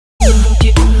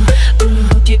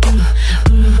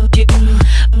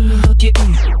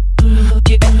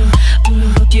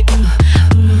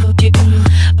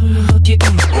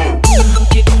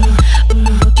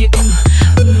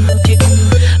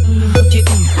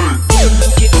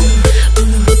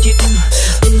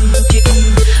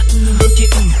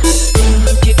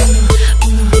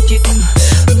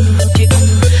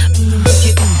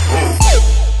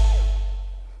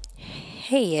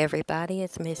everybody.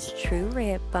 It's Miss True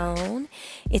Redbone.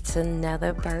 It's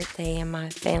another birthday in my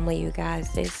family, you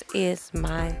guys. This is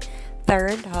my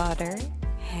third daughter.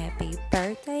 Happy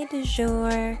birthday du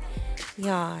jour.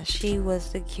 Y'all, she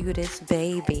was the cutest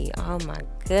baby. Oh my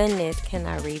goodness, can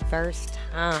I reverse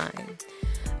time?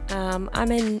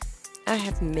 I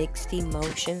have mixed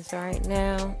emotions right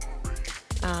now.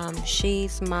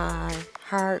 She's my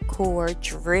hardcore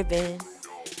driven,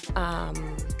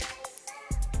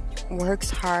 works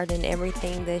hard in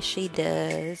everything that she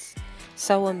does.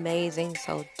 So amazing,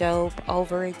 so dope,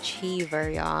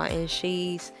 overachiever, y'all. And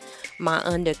she's my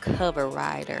undercover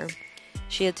rider.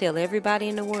 She'll tell everybody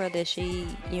in the world that she,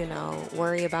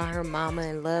 worry about her mama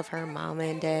and love her mama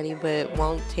and daddy, but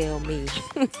won't tell me.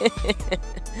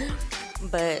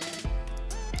 But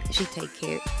she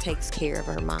takes care of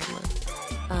her mama.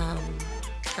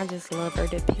 I just love her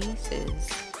to pieces.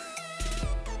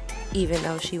 Even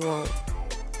though she won't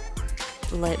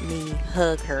let me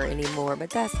hug her anymore, but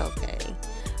that's okay.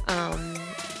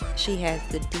 She has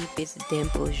the deepest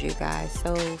dimples, you guys.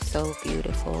 So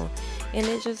beautiful. And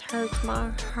it just hurts my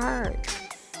heart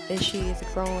that she is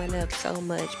growing up so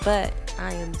much. But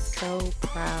I am so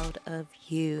proud of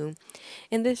you.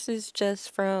 And this is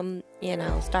just from,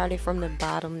 started from the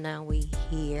bottom. Now we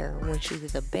here. When she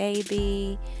was a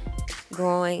baby,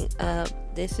 growing up.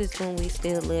 This is when we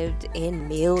still lived in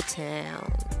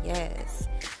Milltown. Yes.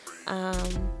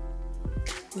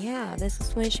 This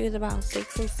is when she was about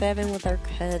 6 or 7 with her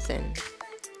cousin.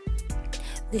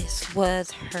 This was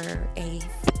her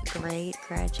 8th grade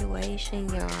graduation,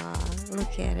 y'all.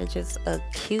 Look at her, just a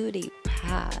cutie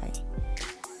pie.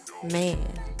 Man.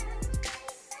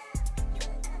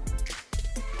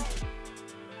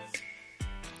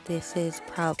 This is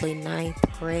probably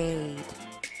 9th grade.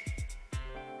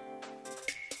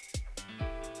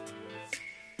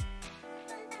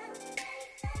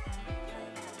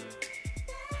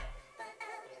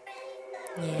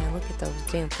 Yeah, look at those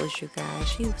dimples, you guys.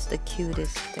 She was the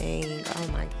cutest thing. Oh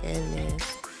my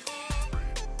goodness.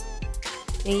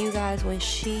 And you guys, when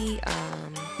she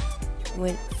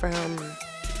went from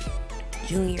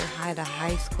junior high to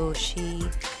high school, she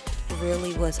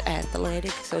really was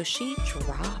athletic. So she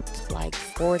dropped like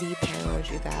 40 pounds,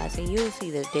 you guys. And you'll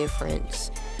see the difference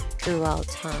throughout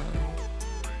time.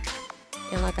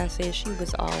 And like I said,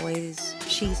 she's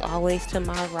always to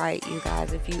my right, you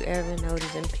guys. If you ever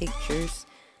notice in pictures,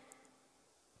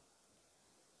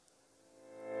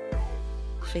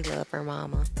 she loved her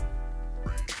mama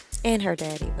and her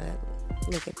daddy, but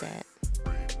look at that.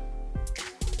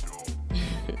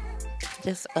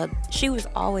 She was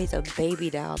always a baby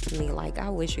doll to me. Like, I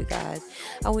wish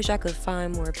I could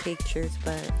find more pictures,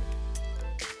 but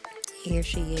here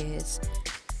she is.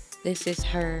 This is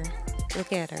her.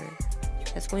 Look at her.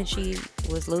 That's when she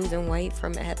was losing weight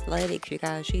from athletics, you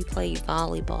guys. She played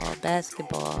volleyball,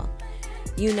 basketball,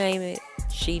 you name it,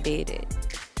 she did it.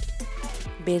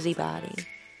 Busybody.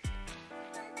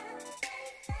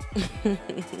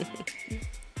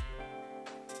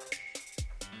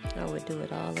 I would do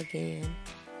it all again.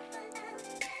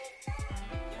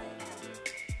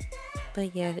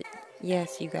 But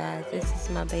yes, you guys, this is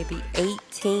my baby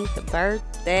 18th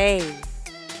birthday.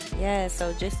 Yeah,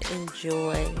 so just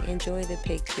enjoy the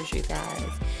pictures, you guys.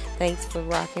 Thanks for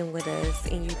rocking with us,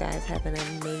 and you guys have an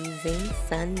amazing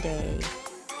Sunday.